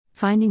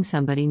Finding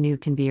somebody new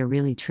can be a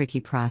really tricky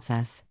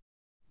process.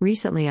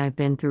 Recently, I've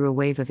been through a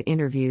wave of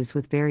interviews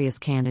with various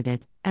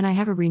candidates, and I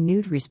have a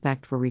renewed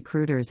respect for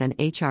recruiters and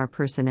HR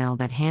personnel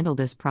that handle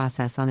this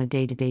process on a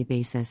day-to-day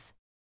basis.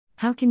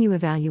 How can you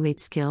evaluate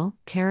skill,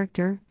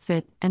 character,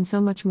 fit, and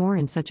so much more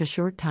in such a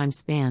short time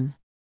span?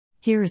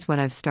 Here is what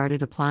I've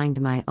started applying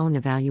to my own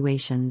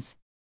evaluations.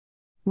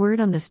 Word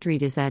on the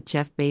street is that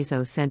Jeff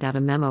Bezos sent out a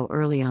memo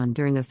early on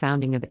during the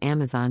founding of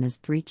Amazon as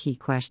 3 key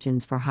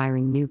questions for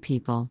hiring new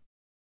people.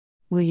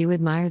 Will you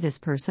admire this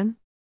person?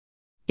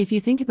 If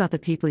you think about the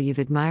people you've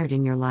admired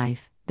in your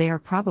life, they are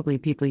probably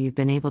people you've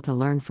been able to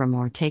learn from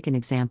or take an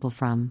example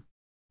from.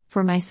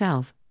 For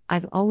myself,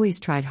 I've always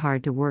tried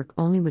hard to work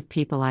only with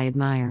people I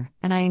admire,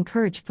 and I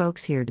encourage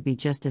folks here to be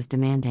just as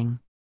demanding.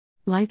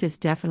 Life is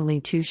definitely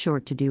too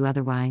short to do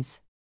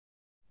otherwise.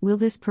 Will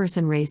this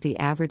person raise the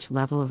average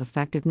level of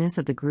effectiveness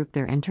of the group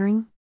they're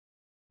entering?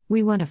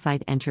 We want to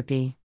fight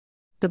entropy.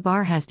 The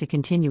bar has to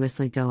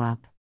continuously go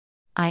up.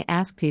 I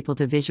ask people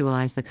to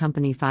visualize the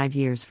company 5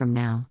 years from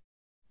now.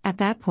 At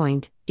that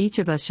point, each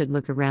of us should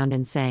look around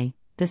and say,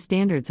 the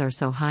standards are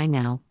so high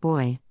now,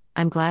 boy,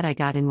 I'm glad I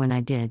got in when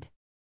I did.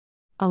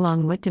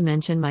 Along what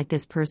dimension might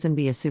this person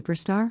be a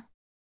superstar?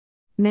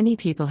 Many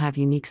people have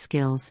unique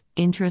skills,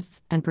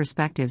 interests, and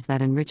perspectives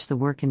that enrich the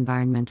work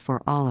environment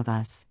for all of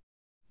us.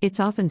 It's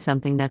often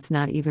something that's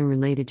not even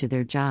related to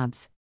their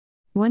jobs.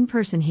 One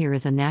person here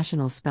is a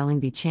national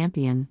spelling bee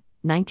champion,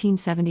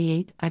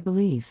 1978, I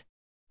believe.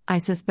 I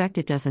suspect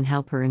it doesn't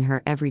help her in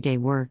her everyday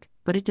work,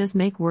 but it does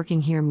make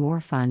working here more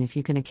fun if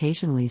you can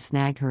occasionally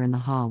snag her in the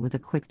hall with a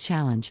quick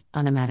challenge,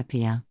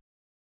 onomatopoeia.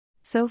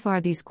 So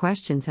far, these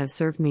questions have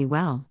served me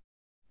well.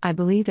 I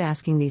believe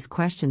asking these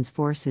questions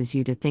forces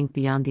you to think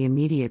beyond the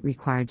immediate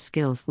required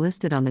skills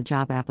listed on the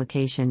job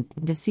application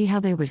and to see how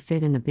they would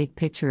fit in the big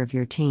picture of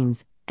your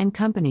teams and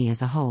company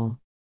as a whole.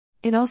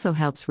 It also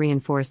helps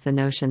reinforce the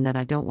notion that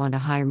I don't want to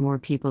hire more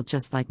people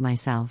just like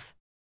myself.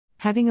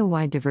 Having a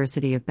wide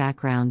diversity of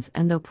backgrounds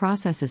and though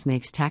processes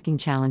makes tackling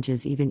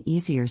challenges even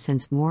easier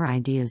since more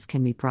ideas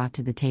can be brought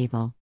to the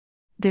table.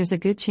 There's a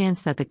good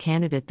chance that the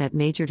candidate that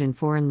majored in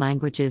foreign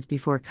languages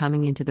before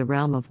coming into the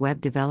realm of web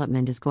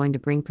development is going to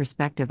bring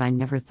perspective I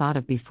never thought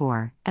of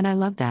before, and I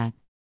love that.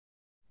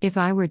 If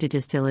I were to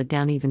distill it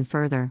down even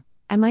further,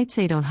 I might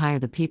say don't hire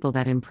the people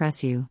that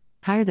impress you,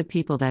 hire the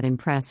people that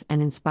impress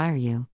and inspire you.